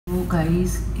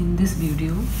guys, in this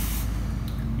video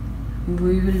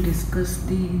we will discuss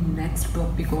the next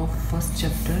topic of first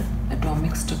chapter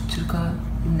atomic structure का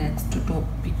next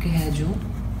topic है जो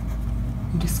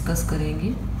discuss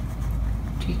करेंगे।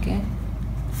 ठीक है,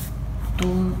 तो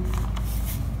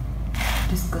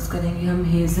डिस्कस करेंगे हम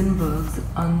हेजनबर्ग्स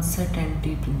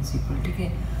अनसर्टेनिटी प्रिंसिपल। ठीक है,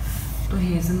 तो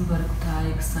हेजनबर्ग था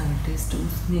एक साइंटिस्ट,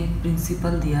 उसने एक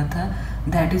प्रिंसिपल दिया था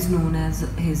that is known as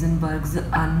हेजनबर्ग्स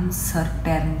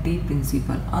uncertainty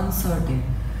principle.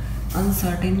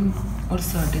 Uncertain और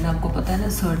सर्टेन, आपको पता है ना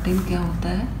सर्टेन क्या होता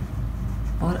है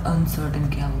और अनसर्टेन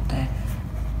क्या होता है।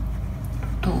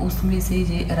 तो उसमें से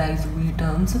ये अराइज हुई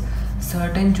टर्म्स,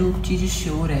 सर्टेन जो चीज़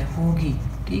श्योर है होगी,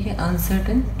 ठीक है,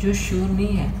 अनसर्टेन जो श्योर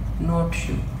नहीं है नॉट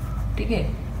श्योर। ठीक है,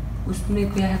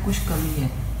 उसमें क्या है, कुछ कमी है,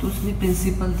 तो उसने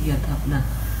प्रिंसिपल दिया था अपना।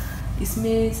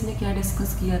 इसमें इसने क्या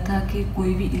डिस्कस किया था कि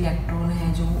कोई भी इलेक्ट्रॉन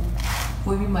है, जो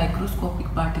कोई भी माइक्रोस्कोपिक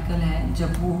पार्टिकल है,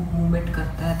 जब वो मूवमेंट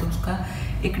करता है तो उसका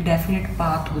एक डेफिनेट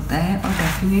पाथ होता है और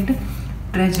डेफिनेट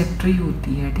ट्रेजेक्ट्री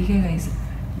होती है। ठीक है गाइस,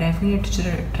 डेफिनेट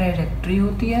ट्रेजेक्ट्री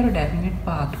होती है और डेफिनेट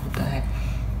पाथ होता है।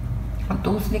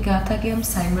 तो उसने कहा था कि हम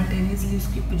साइमल्टेनियसली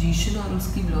उसकी पोजीशन और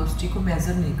उसकी वेलोसिटी को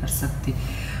मेज़र नहीं कर सकते।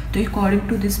 तो according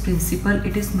to this principle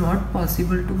it is not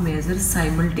possible to major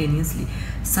simultaneously.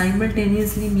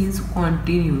 Simultaneously means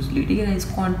continuously. ठीक है गाइस,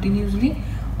 कॉन्टीन्यूसली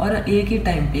और एक ही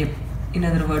टाइम पे, in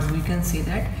other words we can say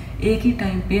that एक ही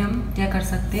टाइम पे हम क्या कर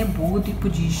सकते हैं, both the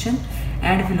position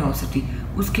and velocity.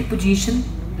 उसकी पोजीशन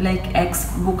लाइक एक्स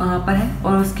वो कहाँ पर है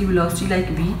और उसकी वेलोसिटी लाइक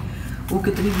वी वो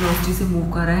कितनी वेलोसिटी से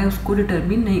मूव कर रहा है उसको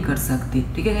डिटरमिन नहीं कर सकते।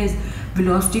 ठीक है गाइस,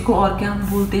 वेलोसिटी को और क्या हम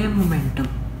बोलते हैं, मोमेंटम।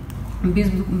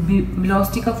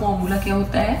 वेलोसिटी का फॉर्मूला क्या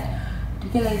होता है,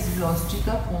 ठीक है गाइस, वेलोसिटी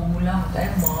का फॉर्मूला होता है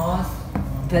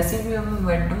मास। वैसे भी हम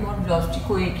मोमेंटम और वेलोसिटी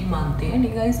को एक ही मानते हैं।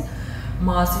 ठीक है गाइस,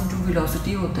 मास इनटू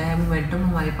वेलोसिटी होता है मोमेंटम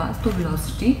हमारे पास, तो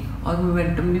वेलोसिटी और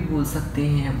मोमेंटम भी बोल सकते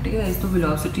हैं हम। ठीक है गाइस, तो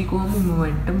वेलोसिटी को हम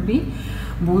मोमेंटम भी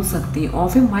बोल सकते हैं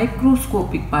ऑफ ए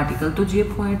माइक्रोस्कोपिक पार्टिकल। तो ये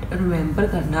पॉइंट रिमेंबर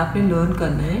करना, आपने लर्न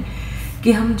करना है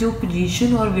कि हम जो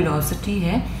पोजीशन और वेलोसिटी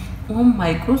है वो हम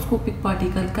माइक्रोस्कोपिक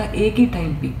पार्टिकल का एक ही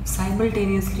टाइम पे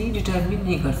साइमल्टेनियसली डिटरमिन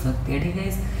नहीं कर सकते। ठीक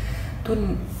है, तो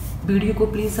वीडियो को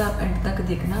प्लीज़ आप एंड तक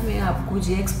देखना, मैं आपको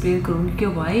ये एक्सप्लेन करूँगी कि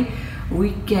why we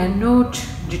can not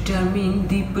determine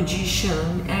the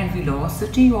position and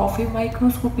velocity of A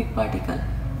microscopic particle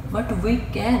but we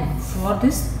can for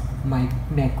this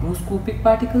macroscopic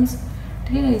particles.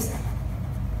 ठीक है गाइस,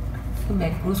 तो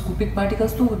मैक्रोस्कोपिक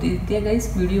पार्टिकल्स तो देखते हैं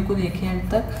गाइस, वीडियो को देखें एंड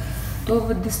तक। तो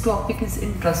this topic is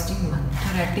interesting one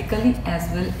theoretically as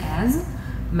well as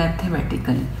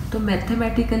mathematically. तो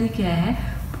मैथमेटिकली क्या है,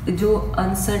 जो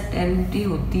अनसर्टेनिटी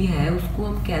होती है उसको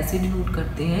हम कैसे डिनोट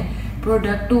करते हैं,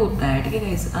 प्रोडक्ट होता है। ठीक है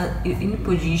गाइस, इन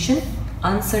पोजीशन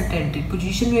अनसर्टेनिटी,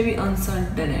 पोजीशन में भी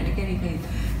अनसर्टेन है। ठीक है गाइस,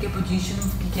 कि पोजीशन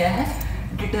उसकी क्या है,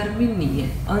 डिटरमिन नहीं है,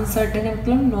 अनसर्टेन है,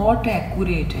 मतलब नॉट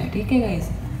एक्यूरेट है। ठीक है गाइस,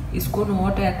 इसको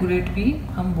नॉट एक्यूरेट भी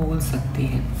हम बोल सकते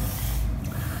हैं।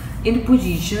 इन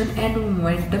position and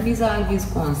momentum is always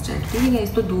constant. ठीक है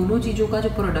गाइस, तो दोनों चीज़ों का जो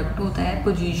प्रोडक्ट होता है,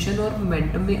 पोजीशन और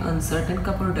मोमेंटम में अनसर्टेन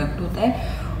का प्रोडक्ट होता है,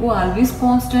 वो ऑलवेज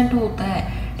कांस्टेंट होता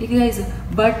है। ठीक है guys,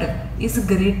 but is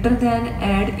greater than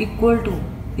and equal to,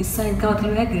 इस साइन का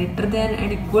मतलब है greater than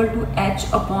and equal to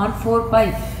h/4π,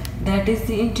 that is the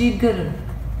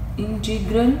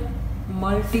integral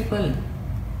multiple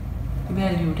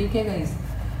value. ठीक है गाइस,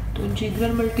 तो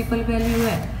इंटीग्रल मल्टीपल वैल्यू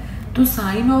है। तो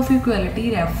sign of equality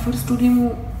refers to the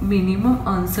minimum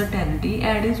uncertainty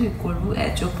and is equal to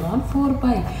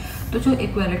h/4π। तो जो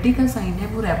इक्वलिटी का साइन है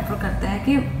वो रेफर करता है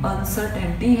कि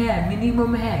अनसर्टेनिटी है,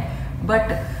 मिनिमम है,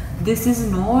 but this is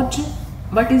not,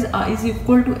 but is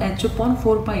equal to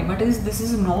h/4π, but this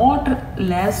is not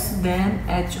less than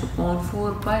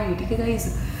h/4π। ठीक है गाइस,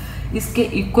 इसके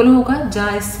इक्वल होगा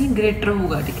जहाँ इससे ग्रेटर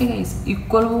होगा। ठीक है गाइस,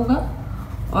 इक्वल होगा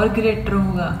और ग्रेटर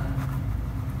होगा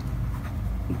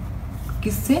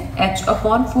किससे,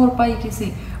 h/4π किसे,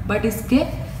 बट इसके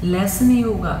लेस नहीं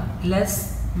होगा, लेस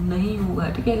नहीं होगा।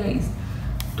 ठीक है गाइस,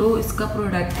 तो इसका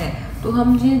प्रोडक्ट है। तो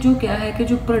हम ये जो क्या है कि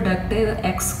जो प्रोडक्ट है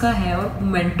x का है और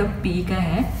मोमेंटम p का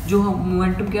है, जो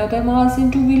मोमेंटम क्या होता है, मास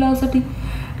इनटू वेलोसिटी।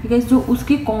 ठीक है, जो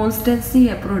उसकी कॉन्स्टेंसी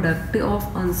है प्रोडक्ट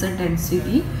ऑफ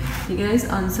अनसर्टेनिटी। ठीक है गाइस,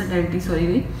 अनसर्टेनिटी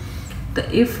सॉरी। तो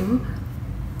इफ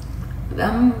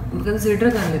हम कंसिडर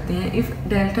कर लेते हैं, if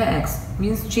delta x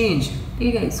means change, ठीक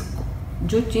है गाइस,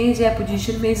 जो चेंज है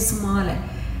पोजीशन में स्मॉल है,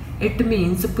 it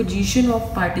means position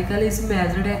of particle is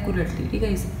measured accurately. ठीक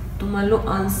है, तो मान लो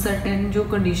अनसर्टेन जो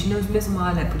कंडीशन है उसमें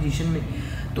स्मॉल है पोजीशन में,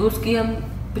 तो उसकी हम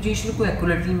पोजीशन को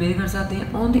एक्यूरेटली मेजर कर सकते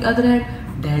हैं। On the other hand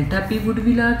delta P would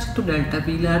be large, तो डेल्टा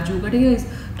पी लार्ज होगा। ठीक है,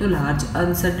 तो लार्ज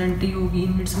अनसर्टेनिटी होगी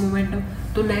इन इट्स मोमेंटम।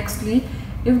 तो nextly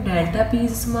if delta P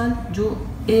is small, जो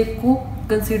एक को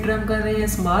कंसिडर हम कर रहे हैं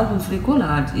स्मॉल, दूसरे को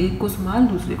लार्ज, एक को स्मॉल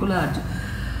दूसरे को लार्ज,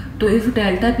 तो if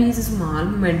delta P is small,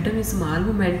 momentum is small,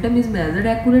 momentum is measured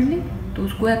accurately, तो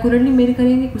उसको एक्यूरेटली मेजर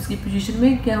करेंगे, उसकी पोजीशन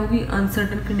में क्या होगी,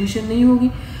 अनसर्टन कंडीशन नहीं होगी।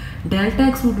 Delta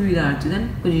x would be large then,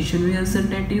 position में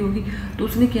अनसर्टेनिटी होगी। तो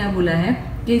उसने क्या बोला है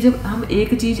कि जब हम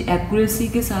एक चीज़ एक्यूरेसी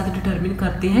के साथ डिटरमिन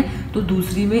करते हैं तो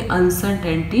दूसरी में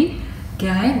अनसर्टेनिटी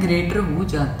क्या है, ग्रेटर हो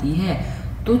जाती है।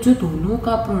 तो जो दोनों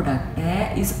का प्रोडक्ट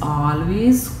है इज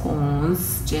ऑलवेज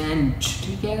कॉन्स्टेंट,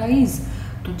 ठीक है गाइज।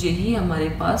 तो यही हमारे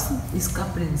पास इसका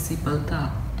प्रिंसिपल था,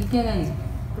 ठीक है गाइज।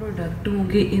 प्रोडक्ट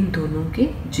होंगे इन दोनों के,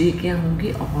 जे क्या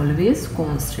होंगे, ऑलवेज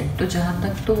कांस्टेंट। तो जहाँ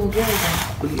तक तो हो गया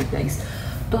होगा क्लियर गाइस।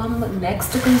 तो हम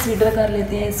नेक्स्ट कंसीडर कर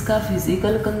लेते हैं इसका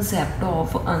physical concept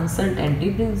of uncertainty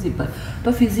principle.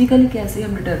 तो फिजिकली कैसे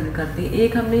हम डिटरमिन करते हैं,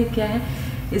 एक हमने क्या है,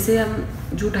 इसे हम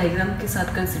जो डायग्राम के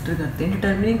साथ कंसीडर करते हैं,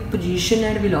 determining position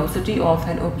and velocity of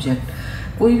an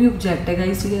object. कोई भी ऑब्जेक्ट है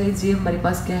गाइस, ठीक है गाइस, ये हमारे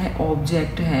पास क्या है,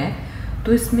 ऑब्जेक्ट है।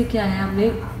 तो इसमें क्या है, हमने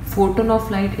फोटोन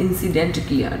ऑफ लाइट इंसिडेंट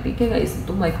किया, ठीक है गाइस।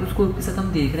 तो माइक्रोस्कोप के साथ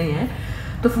हम देख रहे हैं,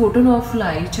 तो फोटोन ऑफ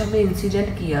लाइट हमने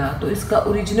इंसिडेंट किया, तो इसका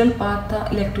ओरिजिनल पाथ था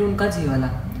इलेक्ट्रॉन का जे वाला,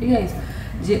 ठीक है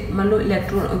गाइस। जे मान लो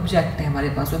इलेक्ट्रॉन ऑब्जेक्ट है हमारे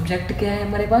पास, ऑब्जेक्ट क्या है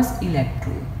हमारे पास,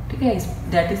 इलेक्ट्रॉन, ठीक है,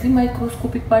 that is the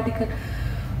microscopic particle.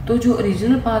 तो जो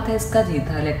ओरिजिनल पाथ है इसका जे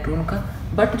था इलेक्ट्रॉन का,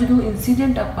 बट जो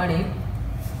इंसिडेंट अपने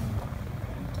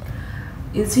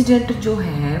इंसिडेंट जो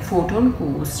है फोटोन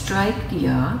को स्ट्राइक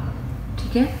किया,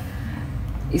 ठीक है,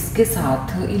 इसके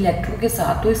साथ इलेक्ट्रॉन के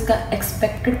साथ, तो इसका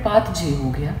एक्सपेक्टेड पाथ जे हो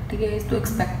गया, ठीक है। तो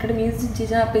एक्सपेक्टेड मीन्स जे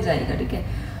जहाँ पे जाएगा, ठीक है।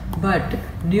 But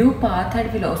new path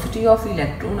and velocity of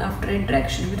electron after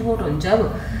interaction with photon,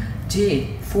 जब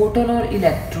जे फोटोन और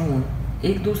इलेक्ट्रॉन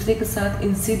एक दूसरे के साथ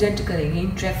इंसिडेंट करेंगे,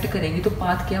 इंटरेक्ट करेंगे, तो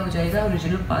पाथ क्या हो जाएगा,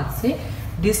 ओरिजिनल पाथ से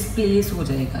डिस्प्लेस हो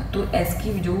जाएगा। तो एस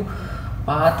की जो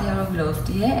पाथ है और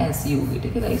वेलोसिटी है ऐसी होगी,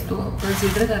 ठीक है गाइस। तो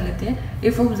कंसीडर कर लेते हैं,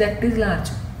 इफ ऑब्जेक्ट इज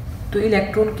लार्ज, तो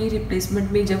इलेक्ट्रॉन की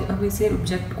रिप्लेसमेंट में जब हम इसे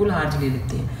ऑब्जेक्ट को लार्ज ले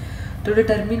लेते हैं, तो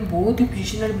determine both the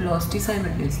position and velocity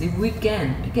simultaneously we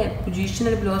can, ठीक है, पोजीशन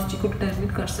एंड वेलोसिटी को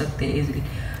डिटरमिन कर सकते हैं इजीली।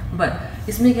 बट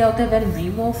इसमें क्या होता है, when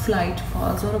beam of light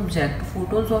falls on object,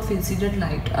 photons of incident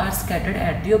light are scattered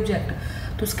at the object,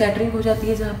 तो स्कैटरिंग हो जाती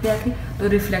है जहाँ पे आके, तो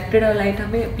रिफ्लेक्टेड लाइट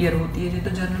हमें अपीयर होती है, ये तो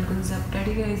जनरल कंसेप्ट है,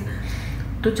 ठीक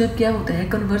है। तो जब क्या होता है,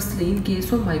 conversely in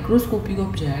case of microscopic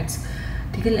objects,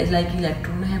 ठीक है, लाइक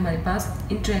इलेक्ट्रॉन है हमारे पास,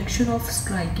 interaction of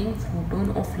striking photon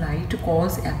of light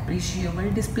cause appreciable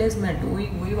displacement.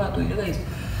 वही बात हुई ना गाइस,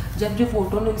 जब जो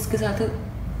फोटोन इसके साथ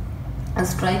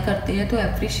स्ट्राइक करते हैं तो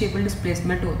एप्रिशिएबल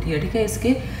डिस्प्लेसमेंट होती है, ठीक है,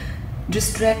 इसके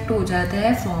डिस्ट्रैक्ट हो जाता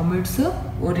है फ्रॉम इट्स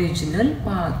ओरिजिनल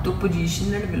पाथ। तो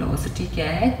पोजीशन एंड वेलोसिटी क्या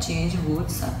है, चेंज हो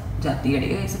जाती है,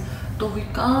 ठीक है। तो we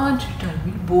can't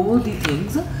determine both the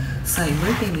things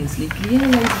simultaneously, clear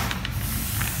है गाइस,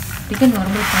 ठीक है।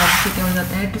 नॉर्मल पाथ से क्या हो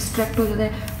जाता है, डिस्ट्रैक्ट हो जाता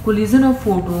है। Collision of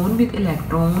photon with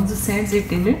electrons sends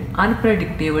it in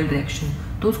unpredictable direction,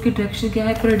 तो उसकी डायरेक्शन क्या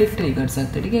है, प्रेडिक्ट नहीं कर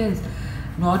सकते, ठीक है,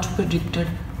 नॉट प्रेडिक्टेड।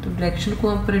 तो डायरेक्शन को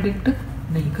हम प्रेडिक्ट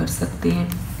नहीं कर सकते हैं,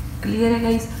 क्लियर है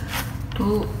गाइस। तो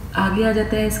आगे आ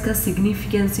जाता है इसका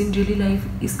सिग्निफिकेंस इन डेली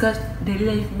लाइफ। इसका डेली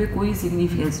लाइफ में कोई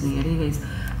सिग्निफिकेंस नहीं है, ठीक है गाइस।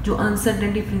 जो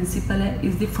अनसर्टेनिटी प्रिंसिपल है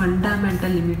is the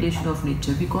fundamental limitation of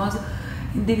nature, because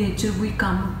in the nature we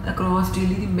come across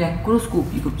daily the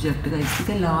macroscopic object guys, ठीक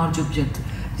है, लार्ज ऑब्जेक्ट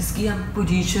जिसकी हम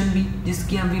पोजीशन भी,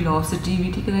 जिसकी हम वेलोसिटी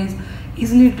भी, ठीक है गाइस,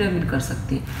 इजीली डिटरमिन कर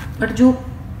सकते हैं। बट जो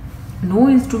no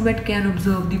instrument can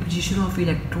observe the position of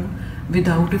electron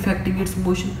without affecting it's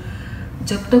motion,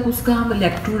 जब तक उसका हम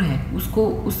इलेक्ट्रॉन है उसको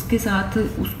उसके साथ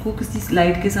उसको किसी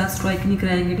लाइट के साथ स्ट्राइक नहीं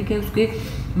कराएंगे, ठीक है, उसके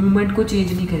मूवमेंट को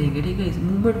चेंज नहीं करेंगे, ठीक है,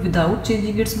 movement without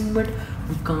changing it's movement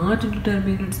we can't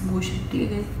determine it's motion,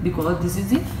 ठीक है, because this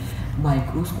is a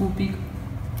microscopic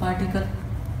particle,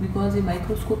 because ये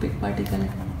माइक्रोस्कोपिक पार्टिकल है,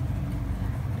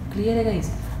 क्लियर है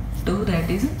गाइस। तो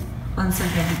दैट इज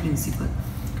अनसर्टेनिटी प्रिंसिपल।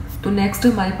 तो नेक्स्ट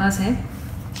हमारे पास है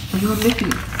जो हमने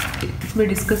इसमें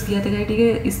डिस्कस किया था, ठीक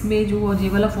है, इसमें जो जे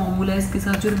वाला फॉर्मूला है इसके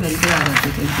साथ जो न्यूमेरिकल आ जाते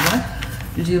थे, इसके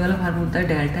बाद जो जे वाला फार्मूला होता है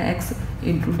delta x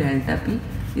into delta P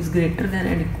is greater than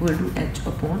and equal to H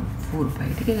upon 4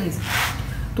 पाई, ठीक है गाइस।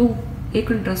 तो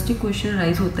एक इंटरेस्टिंग क्वेश्चन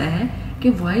राइज होता है कि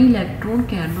Y electron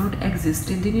can not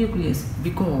exist in the nucleus,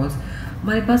 because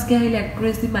हमारे पास क्या है, electron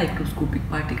is the microscopic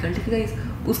particle, ठीक है गाइस,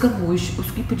 उसका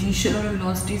उसकी पोजीशन और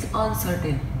वेलोसिटी इज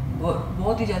अनसर्टेन,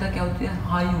 बहुत ही ज़्यादा क्या होती है,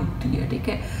 हाई होती है, ठीक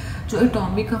है। जो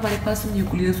एटॉमिक हमारे पास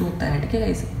न्यूक्लियस होता है, ठीक है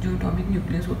गाइस, जो एटॉमिक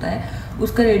न्यूक्लियस होता है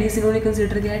उसका रेडियस इन्होंने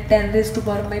कंसिडर किया है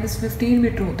 10⁻⁻15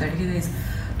 मीटर होता है, ठीक है गाइस।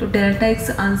 तो डेल्टा एक्स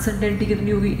अनसर्टेनिटी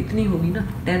कितनी होगी, इतनी होगी ना,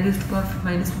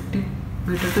 10⁻⁻15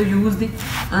 मीटर। तो यूज द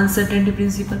अनसर्टेनिटी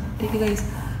प्रिंसिपल, ठीक है गाइस।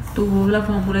 तो वो वाला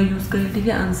फार्मूला यूज़ करें, ठीक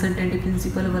है। अनसर्टेनिटी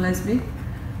प्रिंसिपल वाला इसमें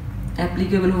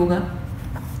एप्लीकेबल होगा,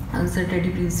 अनसर्टेनिटी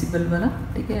प्रिंसिपल वाला,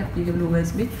 ठीक है, एप्लीकेबल होगा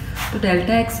इसमें। तो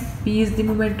delta x P is the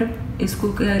momentum,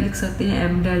 इसको क्या लिख सकते हैं,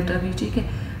 एम डेल्टा वी, ठीक है,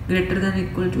 greater than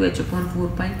equal to H upon 4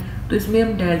 पाई। तो इसमें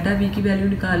हम डेल्टा वी की वैल्यू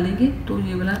निकाल लेंगे, तो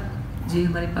ये वाला जी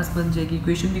हमारे पास बन जाएगी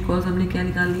इक्वेशन, बिकॉज हमने क्या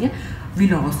निकाल लिया,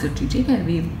 वेलोसिटी, ठीक है।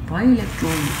 वे वाई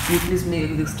इलेक्ट्रॉन वीकनेस में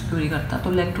एग्जिस्ट क्यों नहीं करता,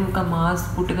 तो इलेक्ट्रॉन का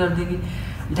मास पुट कर देंगे।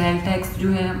 डेल्टा एक्स जो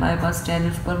है हमारे पास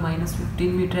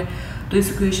 10⁻⁻15 मीटर है, तो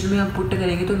इस इक्वेशन में हम पुट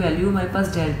करेंगे तो वैल्यू हमारे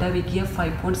पास डेल्टा वी की है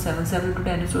 5.77 ×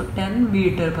 10⁻10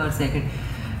 मीटर पर सेकेंड,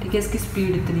 ठीक है। इसकी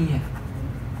स्पीड इतनी है,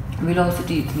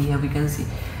 वेलोसिटी इतनी है, we can see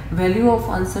value of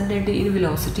uncertainty in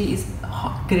velocity is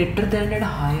greater than and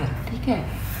higher, ठीक है,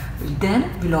 then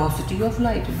velocity of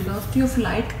light. Velocity of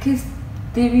light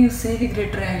के भी उससे भी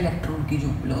ग्रेटर है इलेक्ट्रॉन की जो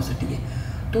वेलोसिटी है।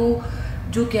 तो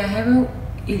जो क्या है वो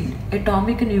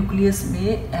एटॉमिक न्यूक्लियस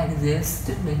में एग्जिस्ट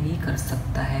नहीं कर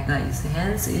सकता है guys,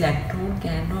 hence electron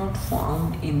can not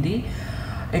found in the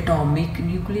atomic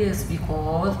nucleus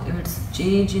because it's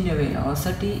change in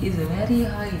velocity is very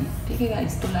high, ठीक है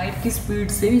गाइस। तो लाइट की स्पीड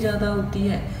से भी ज़्यादा होती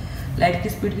है, लाइट की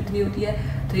स्पीड कितनी होती है,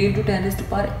 3 ×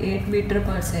 10⁸ मीटर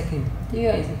पर सेकेंड, ठीक है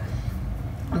गाइस,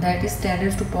 दैट इज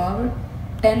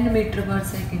 10⁻10 मीटर पर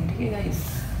सेकेंड, ठीक है गाइस।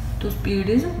 तो speed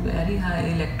is very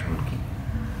high electron की।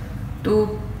 तो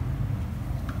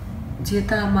ये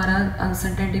था हमारा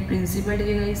अनसर्टेनिटी प्रिंसिपल, ठीक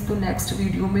है गाइस। तो नेक्स्ट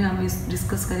वीडियो में हम इस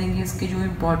डिस्कस करेंगे इसके जो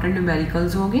इम्पोर्टेंट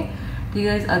न्यूमेरिकल्स होंगे, ठीक है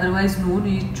guys. Otherwise no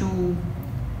need to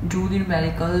do the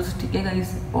numericals, ठीक है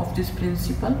guys, of this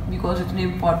principle, because इतने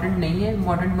इंपॉर्टेंट नहीं है,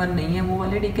 इम्पॉर्टेंट वन नहीं है वो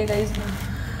वाले, ठीक है गाइस।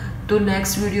 तो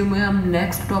नेक्स्ट वीडियो में हम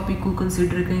नेक्स्ट टॉपिक को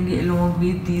कंसिडर करेंगे अलॉन्ग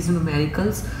विद दीज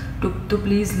न्यूमेरिकल्स। तो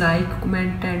please like,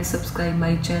 comment and subscribe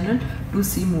my channel to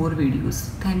C more videos.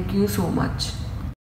 Thank you so much.